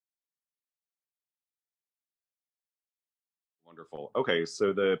Wonderful. Okay,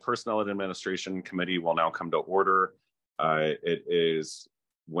 so the Personnel and Administration Committee will now come to order. It is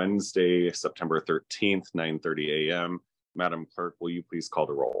Wednesday, September 13th, 9:30 a.m. Madam Clerk, will you please call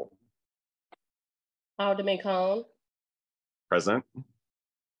the roll? Alderman Cone. Present.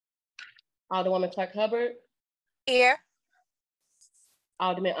 Alderwoman Clark-Hubbard. Here.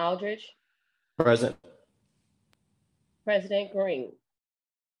 Alderman Aldridge. Present. President Green.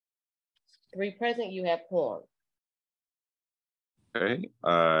 3 present, you have quorum. Okay,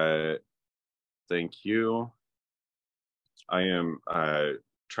 thank you. I am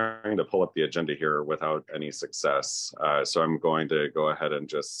trying to pull up the agenda here without any success. So I'm going to go ahead and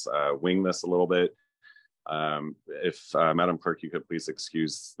just wing this a little bit. If Madam Clerk, you could please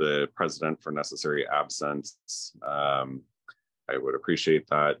excuse the president for necessary absence. I would appreciate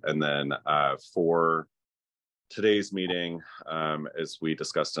that. And then for today's meeting, as we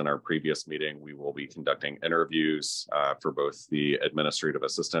discussed in our previous meeting, we will be conducting interviews for both the administrative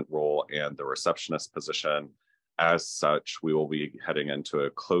assistant role and the receptionist position. As such, we will be heading into a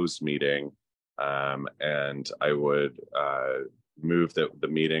closed meeting, and I would move that the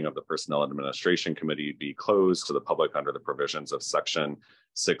meeting of the Personnel Administration Committee be closed to the public under the provisions of Section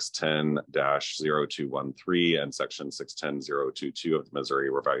 610-0213 and Section 610-022 of the Missouri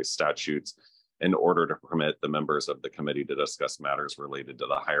Revised Statutes, in order to permit the members of the committee to discuss matters related to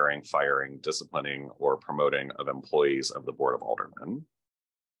the hiring, firing, disciplining, or promoting of employees of the Board of Aldermen.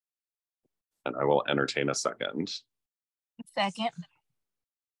 And I will entertain a second. Second.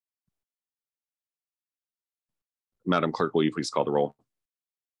 Madam Clerk, will you please call the roll?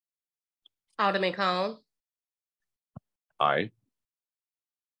 Alderman Cone. Aye.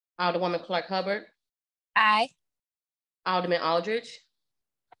 Alderwoman Clark-Hubbard. Aye. Alderman Aldridge.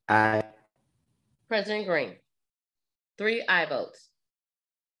 Aye. President Green. 3 aye votes.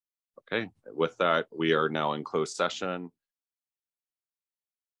 Okay, with that, we are now in closed session.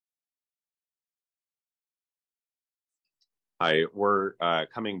 Hi, we're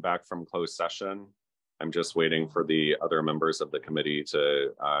coming back from closed session. I'm just waiting for the other members of the committee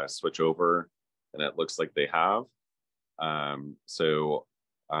to switch over, and it looks like they have. So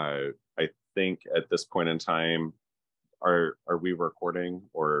I think at this point in time, are we recording,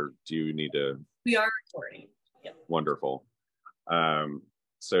 or do you need to? We are recording. Yep. Wonderful.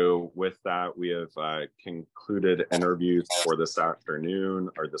 So with that, we have concluded interviews for this afternoon,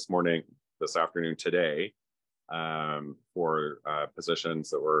 or this afternoon today, for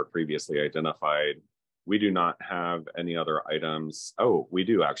positions that were previously identified. We do not have any other items. Oh, we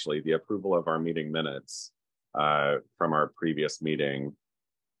do actually, the approval of our meeting minutes from our previous meeting.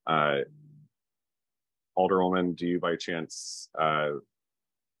 Alderwoman, do you by chance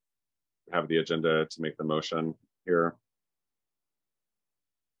have the agenda to make the motion here?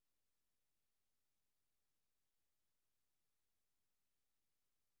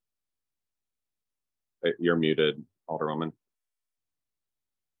 You're muted, Alderwoman.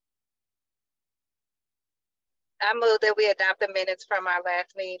 I move that we adopt the minutes from our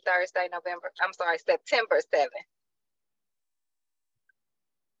last meeting September 7th.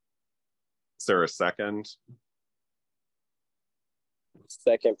 Is there a second?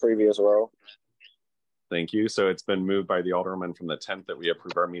 Second, previous row. Thank you. So it's been moved by the Alderman from the 10th that we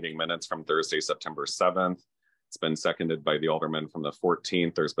approve our meeting minutes from Thursday, September 7th. It's been seconded by the Alderman from the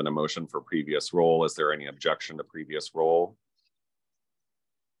 14th. There's been a motion for previous roll. Is there any objection to previous roll?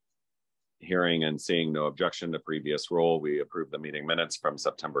 Hearing and seeing no objection to previous roll, we approve the meeting minutes from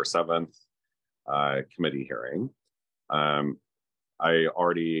September 7th committee hearing. I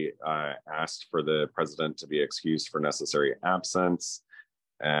already asked for the president to be excused for necessary absence.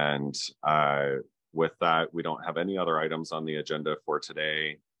 And with that, we don't have any other items on the agenda for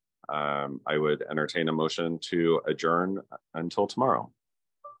today. I would entertain a motion to adjourn until tomorrow.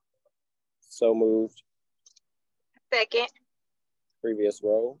 So moved. Second. Previous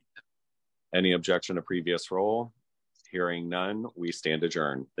row. Any objection to previous roll? Hearing none, we stand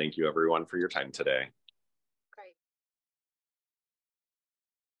adjourned. Thank you everyone for your time today.